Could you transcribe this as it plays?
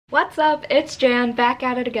What's up? It's Jan, back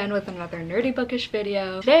at it again with another nerdy bookish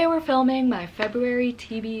video. Today we're filming my February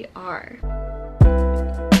TBR.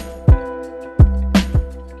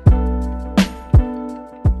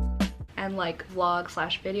 And like vlog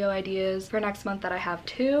slash video ideas for next month that I have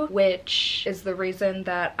too, which is the reason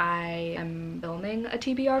that I am filming a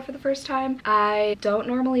TBR for the first time. I don't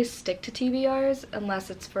normally stick to TBRs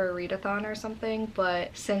unless it's for a readathon or something,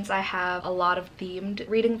 but since I have a lot of themed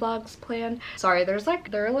reading vlogs planned, sorry, there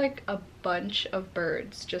are like a bunch of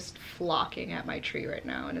birds just flocking at my tree right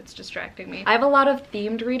now and it's distracting me. I have a lot of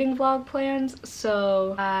themed reading vlog plans,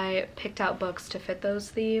 so I picked out books to fit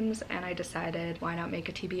those themes and I decided why not make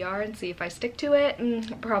a TBR and see if I stick to it.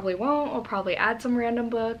 Probably won't. I'll probably add some random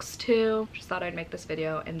books too. Just thought I'd make this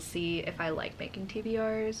video and see if I like making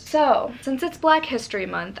TBRs. So since it's Black History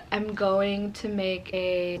Month, I'm going to make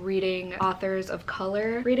a reading authors of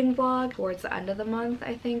color reading vlog towards the end of the month,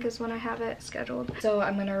 I think is when I have it scheduled. So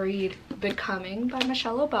I'm gonna read Becoming by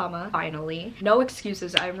Michelle Obama, finally. No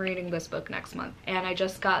excuses, I'm reading this book next month. And I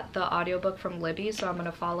just got the audiobook from Libby, so I'm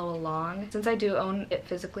gonna follow along. Since I do own it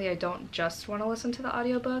physically, I don't just want to listen to the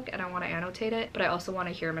audiobook and I want to annotate it, but I also want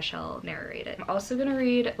to hear Michelle narrate it. I'm also gonna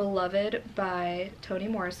read Beloved by Toni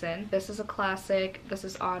Morrison. This is a classic. This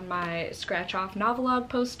is on my scratch off novelog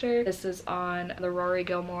poster. This is on the Rory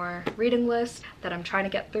Gilmore reading list that I'm trying to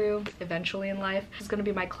get through eventually in life. This is gonna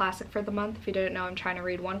be my classic for the month. If you didn't know, I'm trying to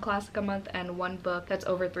read one classic a month and one book that's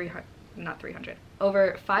over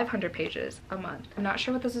 500 pages a month. I'm not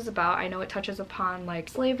sure what this is about. I know it touches upon like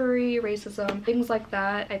slavery, racism, things like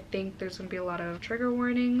that. I think there's gonna be a lot of trigger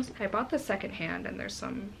warnings. I bought this secondhand and there's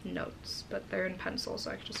some notes, but they're in pencil, so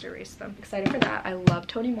I can just erase them. Excited for that. I love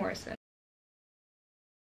Toni Morrison.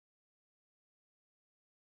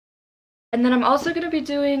 And then I'm also going to be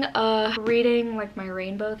doing a reading, like my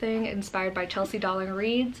rainbow thing, inspired by Chelsea Dolling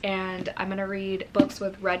Reads, and I'm going to read books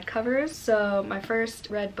with red covers. So my first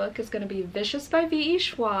red book is going to be Vicious by V.E.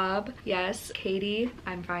 Schwab. Yes, Katie,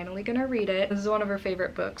 I'm finally going to read it. This is one of her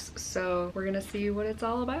favorite books, so we're going to see what it's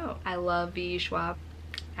all about. I love V.E. Schwab.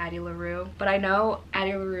 Addie LaRue, but I know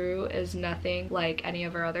Addie LaRue is nothing like any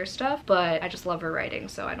of her other stuff, but I just love her writing,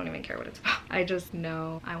 so I don't even care what it's about. I just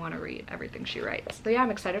know I want to read everything she writes. So yeah, I'm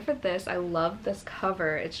excited for this. I love this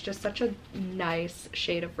cover. It's just such a nice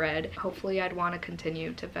shade of red. Hopefully I'd want to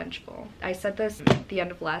continue to Vengeful. I said this at the end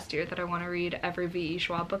of last year that I want to read every V.E.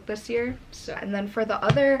 Schwab book this year. So, and then for the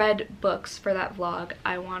other red books for that vlog,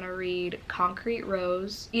 I want to read Concrete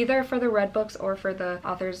Rose, either for the red books or for the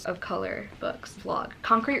authors of color books vlog.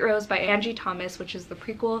 Concrete Rose by Angie Thomas, which is the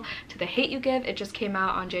prequel to The Hate U Give. It just came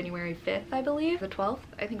out on January 5th, I believe. The 12th?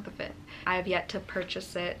 I think the 5th. I have yet to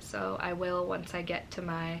purchase it, so I will once I get to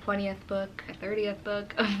my 20th book, my 30th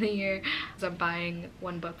book of the year, because I'm buying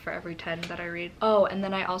one book for every 10 that I read. Oh, and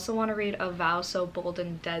then I also want to read A Vow So Bold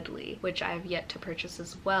and Deadly, which I have yet to purchase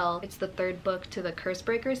as well. It's the third book to the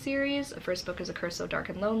Cursebreaker series. The first book is A Curse So Dark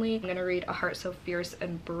and Lonely. I'm gonna read A Heart So Fierce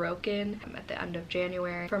and Broken at the end of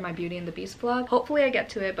January for my Beauty and the Beast vlog. Hopefully I get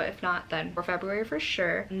to it, but if not, then for February for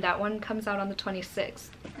sure. And that one comes out on the 26th.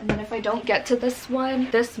 And then if I don't get to this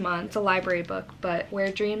one this month, it's a library book, but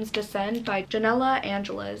Where Dreams Descend by Janella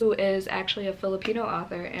Angeles, who is actually a Filipino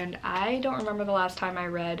author, and I don't remember the last time I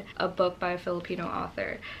read a book by a Filipino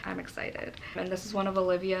author. I'm excited. And this is one of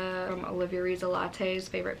Olivia from Olivia Reads a Latte's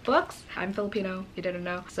favorite books. I'm Filipino, you didn't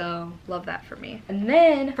know, so love that for me. And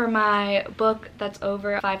then for my book that's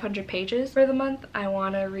over 500 pages for the month, I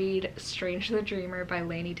want to read Strange the Dreamer by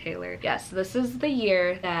Laini Taylor. Yes, this is the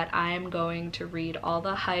year that I am going to read all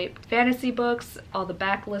the hype fantasy books, all the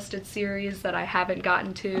backlisted series that I haven't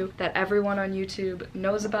gotten to, that everyone on YouTube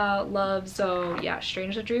knows about, loves. So yeah,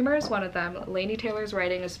 Strange the Dreamer is one of them. Laini Taylor's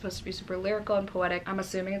writing is supposed to be super lyrical and poetic. I'm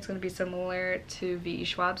assuming it's going to be similar to V.E.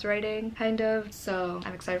 Schwab's writing, kind of. So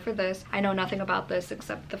I'm excited for this. I know nothing about this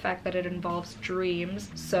except the fact that it involves dreams,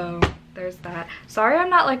 so there's that. Sorry I'm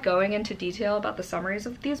not like going into detail about the summaries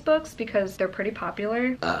of these books because they're pretty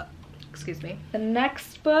popular. Excuse me. The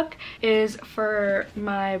next book is for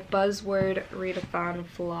my Buzzword Readathon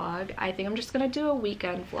vlog. I think I'm just gonna do a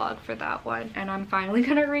weekend vlog for that one. And I'm finally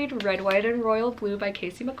gonna read Red, White, and Royal Blue by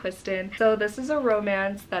Casey McQuiston. So this is a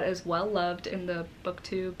romance that is well loved in the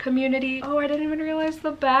booktube community. Oh, I didn't even realize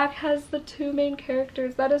the back has the two main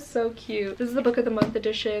characters. That is so cute. This is the Book of the Month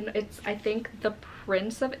edition. It's, I think, the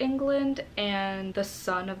Prince of England and the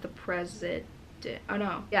son of the President. Oh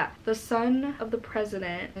no, yeah, the son of the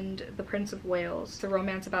president and the Prince of Wales. It's a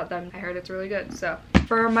romance about them. I heard it's really good, so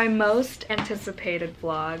For my most anticipated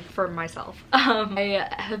vlog for myself, I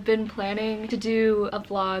have been planning to do a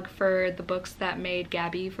vlog for the books that made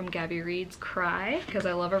Gabby from Gabby Reads cry, because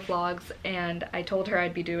I love her vlogs, and I told her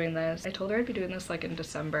I'd be doing this. I told her I'd be doing this like in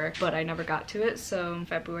December, but I never got to it, so in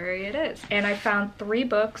February it is. And I found 3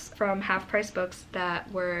 books from Half Price Books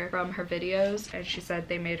that were from her videos, and she said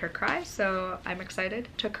they made her cry, so I'm excited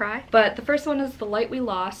to cry. But the first one is The Light We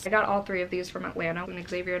Lost. I got all 3 of these from Atlanta when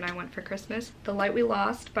Xavier and I went for Christmas. The Light We Lost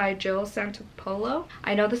by Jill Santopolo.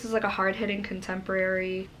 I know this is like a hard-hitting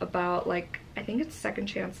contemporary about like, I think it's second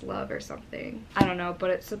chance love or something. I don't know, but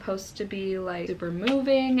it's supposed to be like super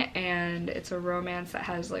moving, and it's a romance that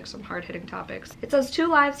has like some hard-hitting topics. It says 2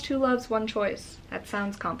 lives, 2 loves, 1 choice. That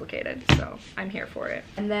sounds complicated, so I'm here for it.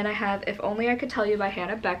 And then I have If Only I Could Tell You by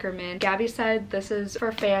Hannah Beckerman. Gabby said this is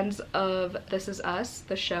for fans of This Is Us,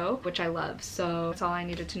 the show, which I love, so that's all I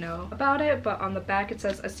needed to know about it. But on the back it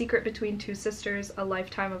says, a secret between 2 sisters, a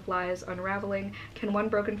lifetime of lies unraveling. Can one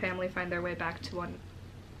broken family find their way back to one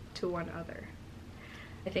other?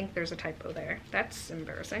 I think there's a typo there. That's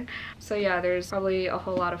embarrassing. So yeah, there's probably a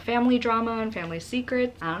whole lot of family drama and family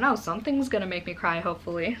secrets. I don't know, something's gonna make me cry,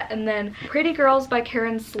 hopefully. And then Pretty Girls by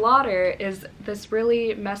Karen Slaughter is this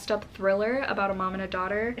really messed up thriller about a mom and a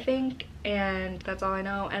daughter, I think. And that's all I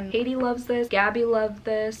know. And Katie loves this. Gabby loved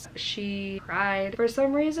this. She cried for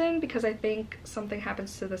some reason because I think something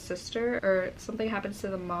happens to the sister or something happens to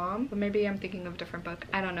the mom. But maybe I'm thinking of a different book.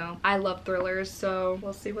 I don't know. I love thrillers, so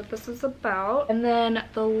we'll see what this is about. And then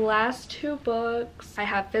the last 2 books I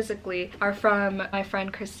have physically are from my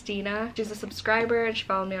friend Christina. She's a subscriber and she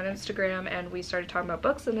followed me on Instagram, and we started talking about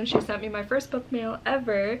books, and then she sent me my first book mail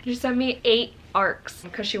ever. She sent me 8 ARCs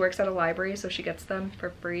because she works at a library, so she gets them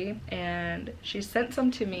for free, and she sent some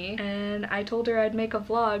to me, and I told her I'd make a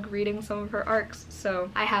vlog reading some of her ARCs. So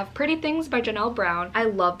I have Pretty Things by Janelle Brown. I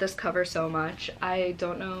love this cover so much. I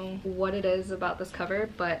don't know what it is about this cover,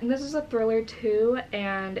 but this is a thriller too,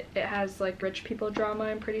 and it has like rich people drama,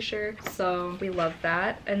 I'm pretty sure, so we love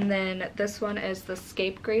that. And then this one is The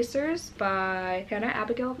Scapegracers by Hannah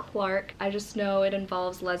Abigail Clark. I just know it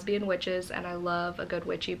involves lesbian witches, and I love a good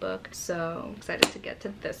witchy book, so excited to get to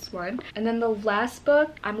this one. And then the last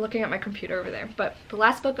book, I'm looking at my computer over there, but the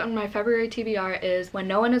last book on my February TBR is When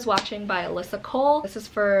No One Is Watching by Alyssa Cole. This is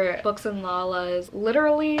for Books and Lala's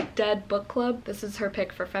Literally Dead book club. This is her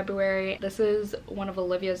pick for February. This is one of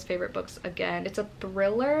Olivia's favorite books again. It's a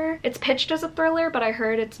thriller. It's pitched as a thriller, but I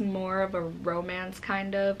heard it's more of a romance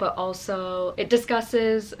kind of, but also it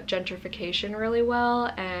discusses gentrification really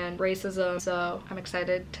well and racism, so I'm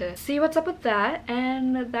excited to see what's up with that.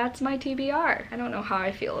 And that's my TBR. I don't know how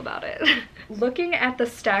I feel about it. Looking at the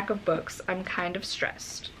stack of books, I'm kind of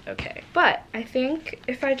stressed. Okay, but I think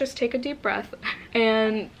if I just take a deep breath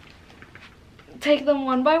and take them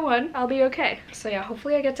one by one, I'll be okay. So yeah,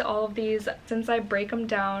 hopefully I get to all of these. Since I break them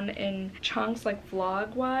down in chunks like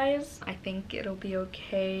vlog wise, I think it'll be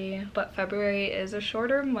okay. But February is a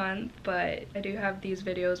shorter month, but I do have these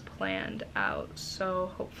videos planned out,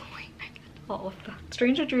 so hopefully I get all of them.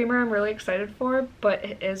 Strange a Dreamer I'm really excited for, but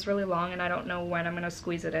it is really long and I don't know when I'm gonna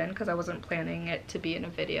squeeze it in because I wasn't planning it to be in a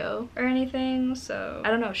video or anything, so I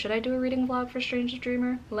don't know. Should I do a reading vlog for Strange a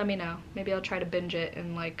Dreamer? Let me know. Maybe I'll try to binge it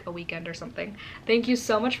in like a weekend or something. Thank you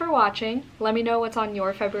so much for watching. Let me know what's on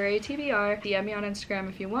your February TBR. DM me on Instagram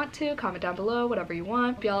if you want to. Comment down below, whatever you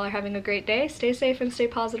want. Hope y'all are having a great day. Stay safe and stay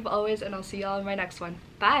positive always, and I'll see y'all in my next one.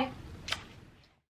 Bye!